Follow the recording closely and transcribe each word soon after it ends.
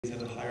at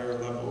a higher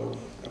level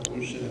of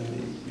evolution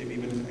and maybe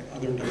even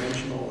other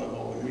dimensional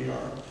level than we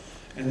are.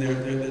 And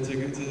it's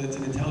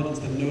an intelligence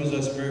that knows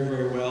us very,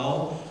 very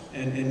well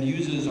and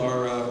uses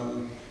our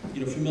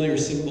familiar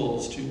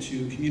symbols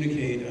to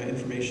communicate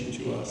information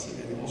to us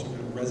and also kind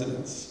of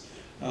resonance.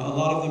 A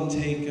lot of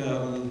them take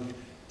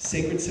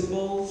sacred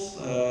symbols,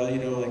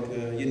 like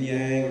the yin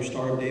yang or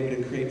Star of David,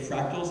 and create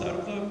fractals out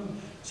of them.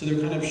 So they're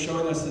kind of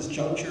showing us this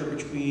juncture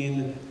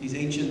between these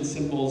ancient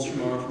symbols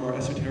from our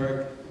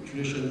esoteric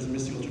traditions,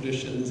 mystical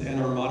traditions,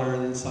 and our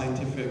modern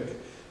scientific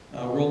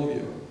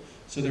worldview.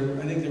 So I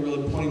think they're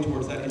really pointing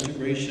towards that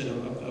integration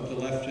of the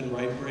left and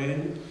right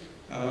brain.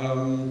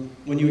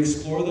 When you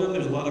explore them,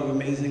 there's a lot of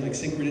amazing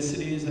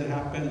synchronicities that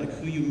happen, like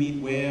who you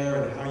meet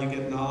where and how you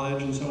get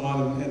knowledge and so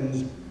on.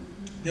 And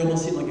they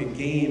almost seem like a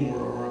game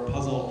or a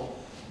puzzle.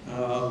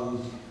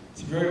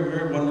 It's a very,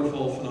 very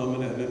wonderful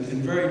phenomenon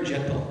and very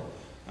gentle.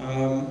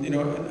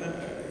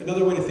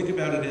 Another way to think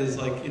about it is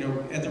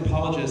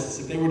anthropologists,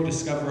 if they were to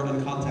discover an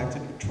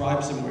uncontacted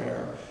tribe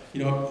somewhere,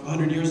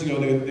 100 years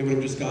ago they would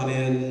have just gone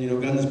in,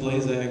 guns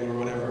blazing or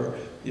whatever,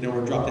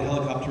 or dropped a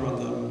helicopter on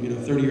them,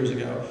 30 years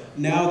ago.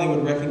 Now they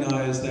would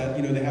recognize that,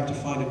 they have to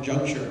find a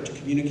juncture to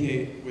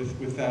communicate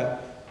with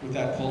that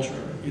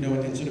culture,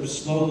 and sort of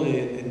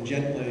slowly and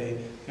gently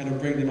kind of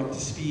bring them up to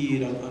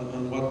speed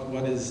on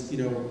what is,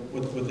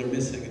 what they're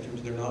missing in terms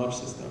of their knowledge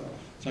system.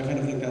 So I kind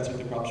of think that's what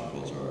the crop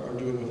circles are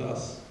doing with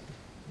us.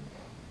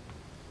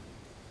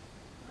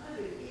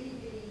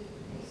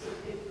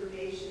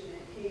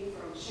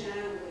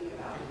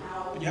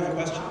 You have a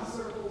question? Crop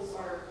circles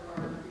are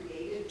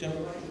created.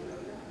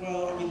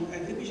 Well, I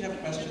think we should have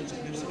questions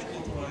because there's such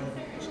little time.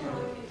 Do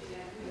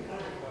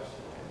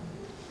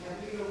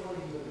you want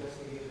to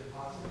investigate the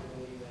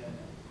possibility that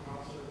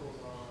crop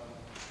circles are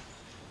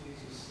due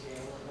to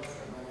scale of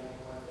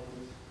electromagnetic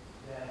weapons,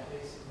 that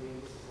basically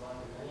this is like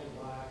a men in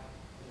black,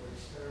 they're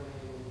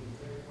experimenting with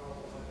these very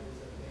powerful weapons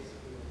that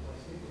basically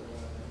replace nuclear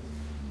weapons,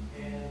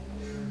 and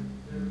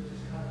they're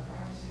just kind of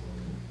practicing.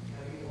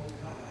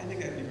 I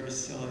think that'd be very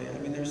silly.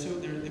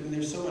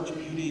 There's so much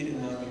beauty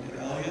in them and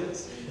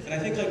elegance. And I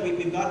think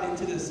we've gotten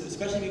into this,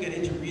 especially if you get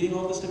into reading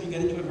all this stuff, you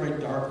get into a very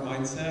dark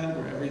mindset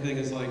where everything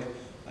is like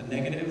a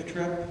negative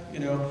trip.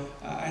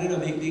 I don't know,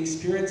 the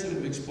experience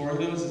of exploring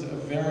those is a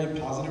very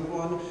positive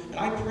one. And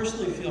I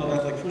personally feel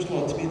that, first of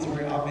all, to me it's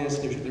very obvious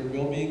there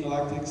will be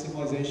galactic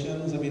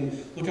civilizations.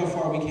 Look how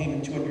far we came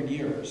in 200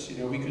 years.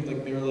 We could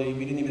barely,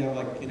 we didn't even have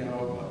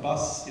a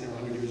bus,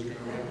 100 years ago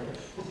or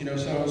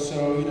whatever.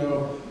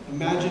 So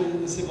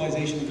imagine the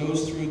civilization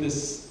goes through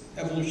this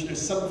evolution, there's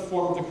some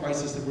form of the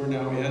crisis that we're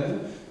now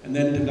in, and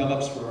then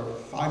develops for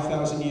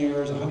 5,000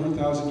 years,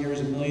 100,000 years,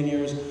 a million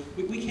years.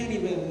 We can't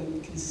even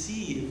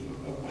conceive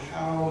of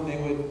how they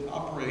would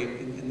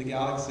operate in the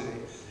galaxy.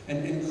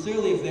 And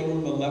clearly, if they were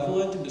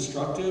malevolent and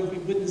destructive, we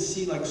wouldn't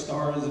see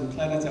stars and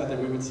planets out there.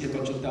 We would see a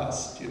bunch of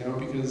dust,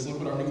 because look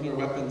what our nuclear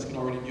weapons can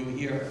already do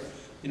here.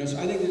 So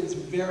I think it's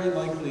very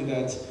likely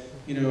that,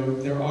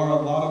 there are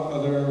a lot of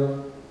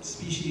other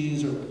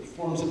species or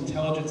forms of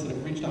intelligence that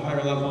have reached a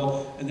higher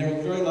level, and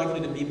they're very likely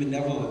to be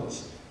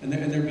benevolent. And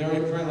they're very,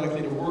 very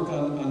likely to work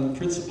on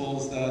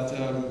principles that,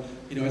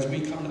 as we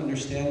come to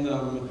understand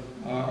them,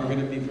 are going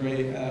to be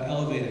very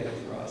elevated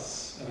for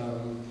us.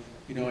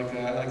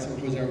 Like some of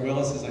Jose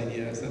Willis's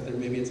ideas, that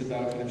maybe it's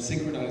about kind of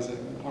synchronizing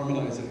and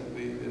harmonizing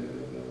the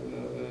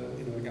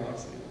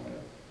galaxy in a way.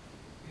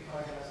 If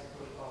I could ask a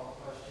quick follow-up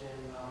question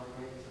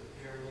related to the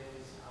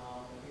pyramids,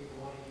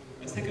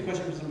 Let's take a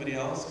question from somebody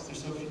else,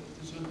 because there's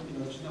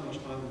just not much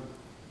time.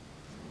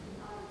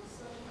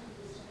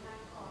 Mr.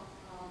 Hancock,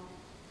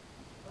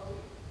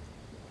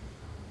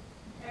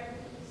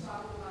 everything he's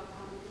talking about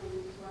coming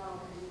from as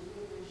well, and you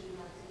mentioned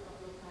that a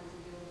couple of times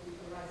ago, the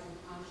rising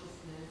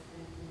consciousness,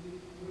 and you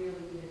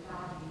really need a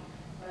body.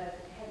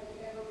 But have you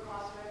ever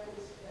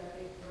cross-referenced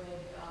it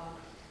with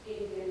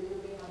Indian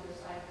moving on their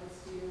cycles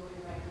too,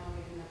 and right now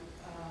making a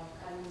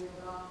Kali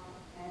Yuga,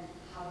 and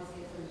how this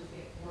gets going to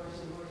get worse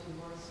and worse and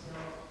worse till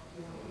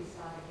we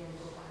start again,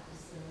 go back to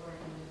silver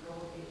and the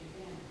gold age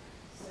again.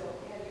 So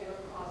have you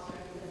ever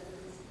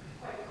cross-referenced this? Is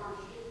quite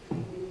contradictory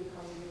when you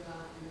Kali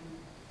Yuga and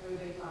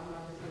everybody talking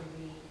about this going to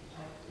be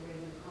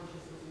raising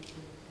consciousness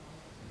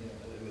and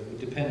It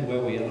would depend where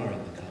we are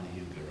in the Kali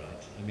Yuga,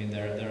 right?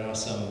 There are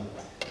some,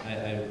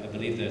 I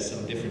believe there's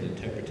some different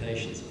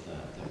interpretations of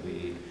that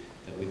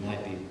we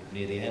might be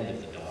near the end of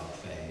the dark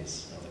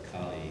phase of the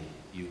Kali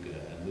Yuga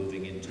and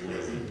moving into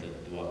the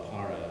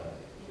Dwapara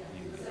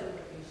Yuga.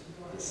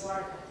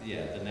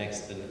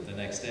 The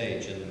next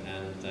stage, and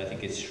I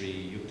think it's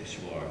Sri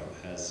Yukteswar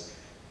has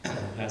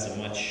a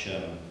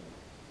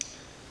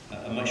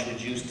much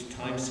reduced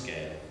time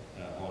scale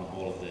on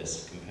all of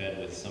this compared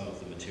with some of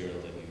the material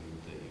that you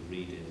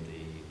read in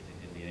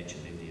the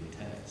ancient Indian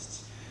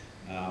texts.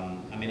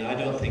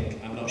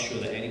 I'm not sure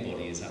that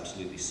anybody is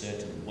absolutely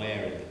certain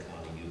where in the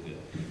Kali Yuga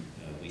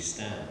we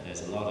stand.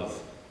 There's a lot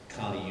of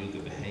Kali Yuga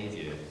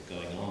behavior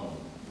going on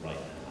right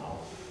now,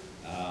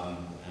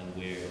 and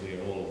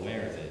we're all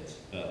aware of it.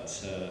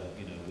 But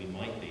we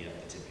might be at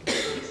the tipping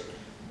point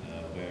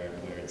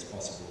where it's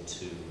possible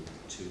to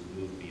to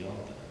move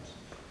beyond that.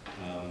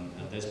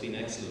 And there's been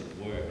excellent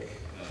work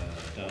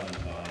done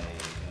by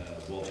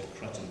Walter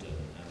Cruttenden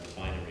and the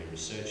Binary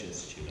Research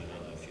Institute, I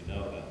don't know if you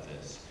know about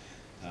this,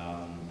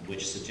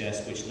 which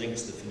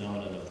links the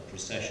phenomenon of the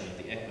precession of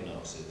the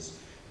equinoxes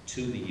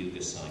to the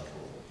Yuga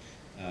cycle,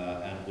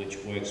 and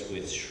which works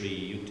with Sri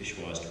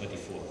Yukteswar's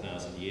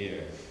 24,000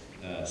 year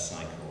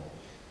cycle,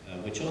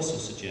 which also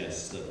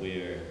suggests that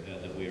we're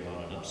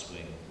on an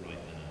upswing right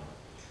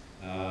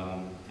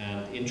now,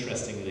 and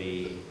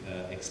interestingly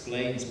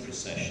explains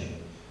precession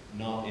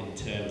not in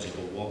terms of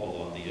a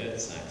wobble on the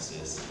Earth's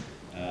axis,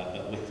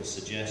 but with the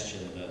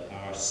suggestion that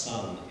our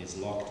sun is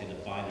locked in a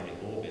binary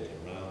orbit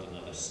around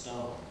another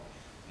star,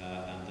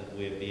 and that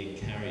we're being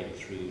carried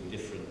through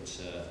different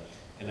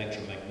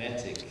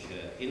electromagnetic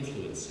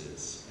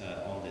influences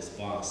on this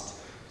vast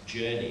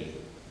journey,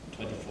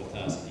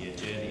 24,000 year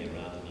journey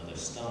around another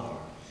star.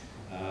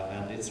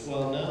 And it's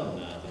well known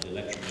now that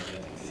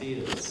electromagnetic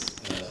fields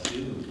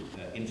do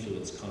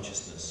influence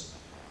consciousness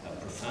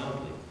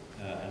profoundly,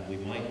 and we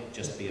might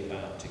just be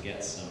about to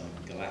get some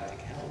galactic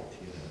help,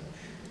 you know,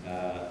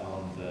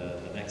 on the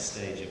next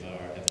stage of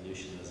our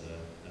evolution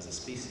as a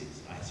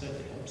species. I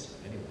certainly hope so,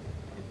 anyway.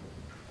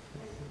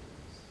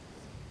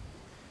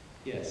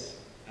 Yes,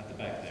 at the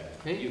back there.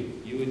 Me?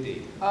 You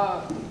indeed.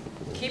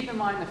 Keep in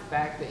mind the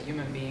fact that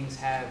human beings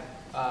have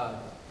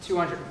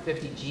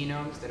 250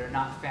 genomes that are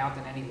not found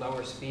in any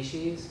lower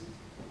species.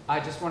 I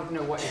just wanted to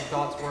know what your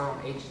thoughts were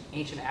on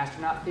ancient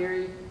astronaut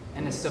theory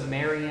and the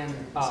Sumerian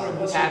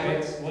Sorry,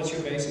 tablets. what's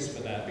your basis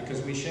for that?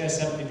 Because we share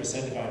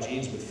 70% of our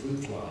genes with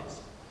fruit flies.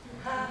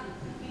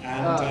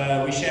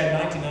 And we share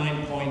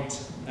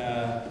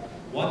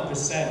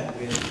 99.1%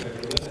 with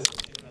gorillas and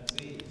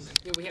chimpanzees.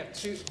 Yeah, we have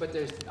two, but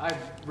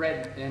I've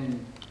read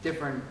in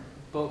different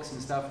books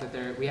and stuff that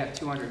we have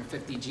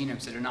 250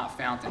 genomes that are not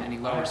found in any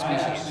lower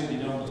species. I absolutely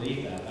don't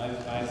believe that.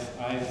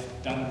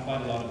 I've done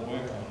quite a lot of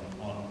work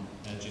on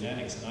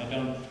genetics,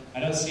 and I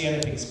don't see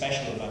anything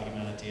special about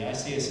humanity. I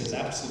see us as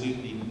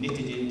absolutely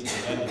knitted into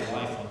the web of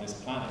life on this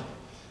planet.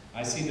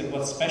 I see that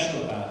what's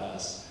special about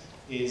us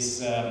is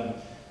the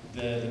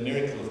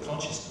miracle of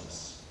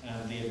consciousness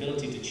and the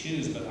ability to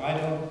choose. But I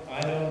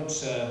don't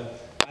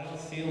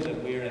feel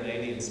that we're an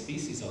alien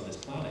species on this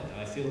planet.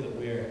 I feel that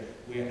we're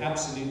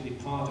absolutely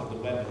part of the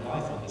web of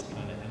life on this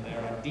planet, and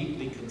there are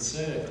deeply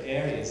conserved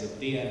areas of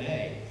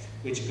DNA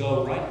which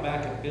go right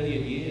back 1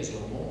 billion years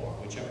or more,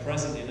 which are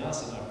present in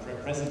us and are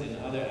present in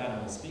other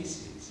animal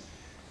species.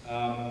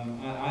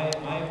 I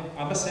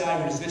must say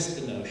I resist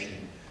the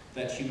notion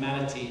that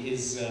humanity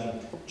is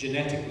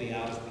genetically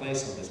out of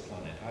place on this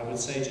planet. I would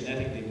say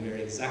genetically we're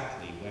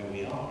exactly where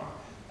we are.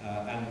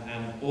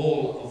 And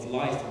all of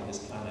life on this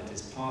planet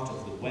is part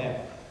of the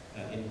web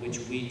in which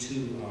we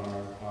too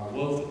are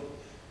woven.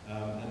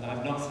 And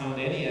I've not found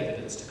any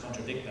evidence to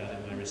contradict that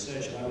in my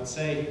research. And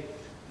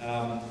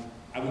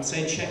I would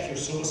say check your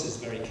sources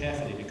very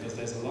carefully, because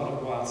there's a lot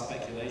of wild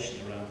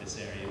speculation around this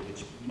area,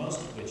 most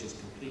of which is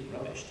complete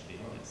rubbish, to be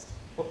honest.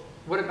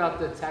 What about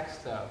the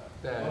text, though?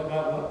 What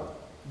about what?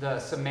 The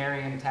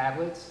Sumerian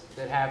tablets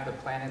that have the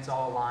planets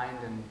all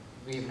aligned, and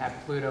we even have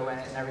Pluto in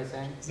it and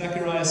everything?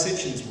 Zachariah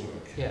Sitchin's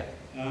work. Yeah.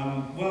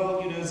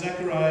 Well, you know,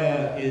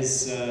 Zachariah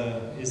is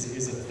a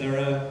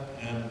thorough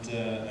and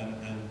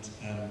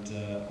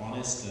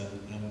honest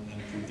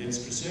and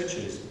convinced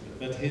researcher,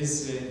 but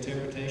his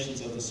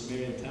interpretations of the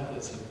Sumerian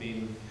tablets have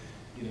been,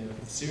 you know,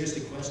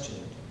 seriously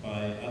questioned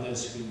by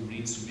others who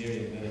read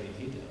Sumerian better than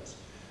he does.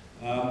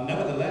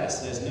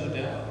 Nevertheless, there's no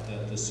doubt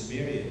that the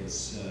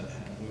Sumerians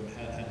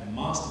had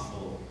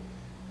masterful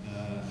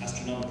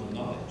astronomical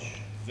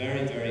knowledge,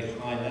 very, very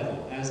high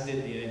level, as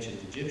did the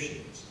ancient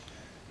Egyptians.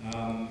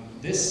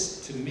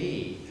 This, to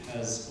me,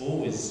 has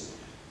always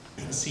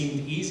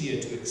seemed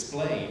easier to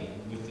explain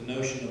with the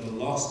notion of a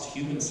lost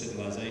human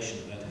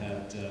civilization that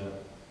had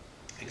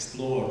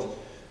explored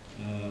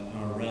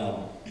our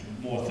realm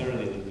more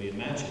thoroughly than we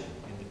imagined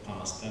in the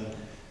past, than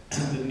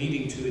the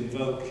needing to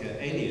invoke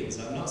aliens.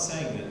 I'm not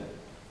saying that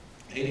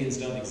aliens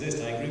don't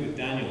exist. I agree with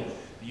Daniel.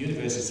 The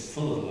universe is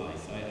full of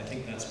life. I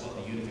think that's what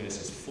the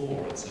universe is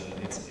for. It's a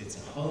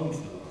home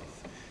for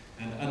life.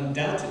 And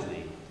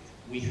undoubtedly,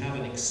 we have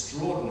an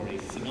extraordinary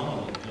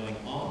phenomenon going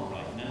on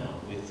right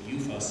now with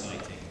UFO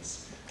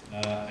sightings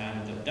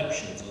and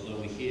abductions, although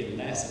we hear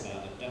less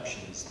about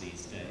abductions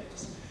these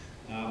days.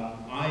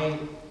 I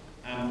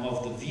am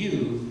of the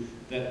view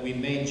that we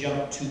may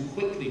jump too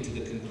quickly to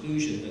the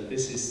conclusion that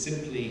this is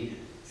simply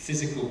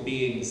physical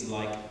beings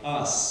like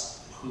us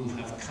who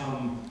have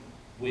come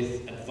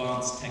with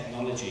advanced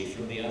technology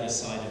from the other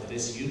side of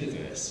this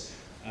universe.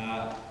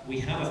 We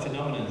have a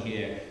phenomenon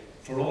here.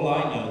 For all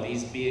I know,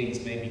 these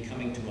beings may be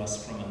coming to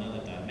us from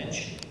another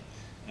dimension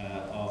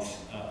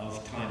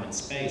of time and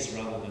space,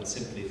 rather than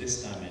simply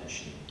this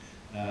dimension,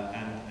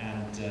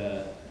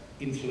 and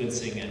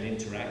influencing and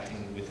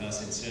interacting with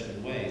us in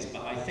certain ways.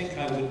 But I think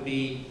I would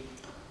be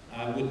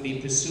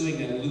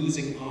pursuing a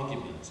losing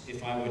argument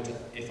if I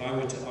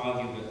were to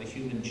argue that the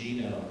human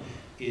genome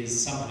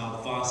is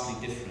somehow vastly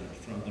different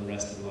from the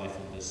rest of life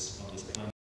on this planet.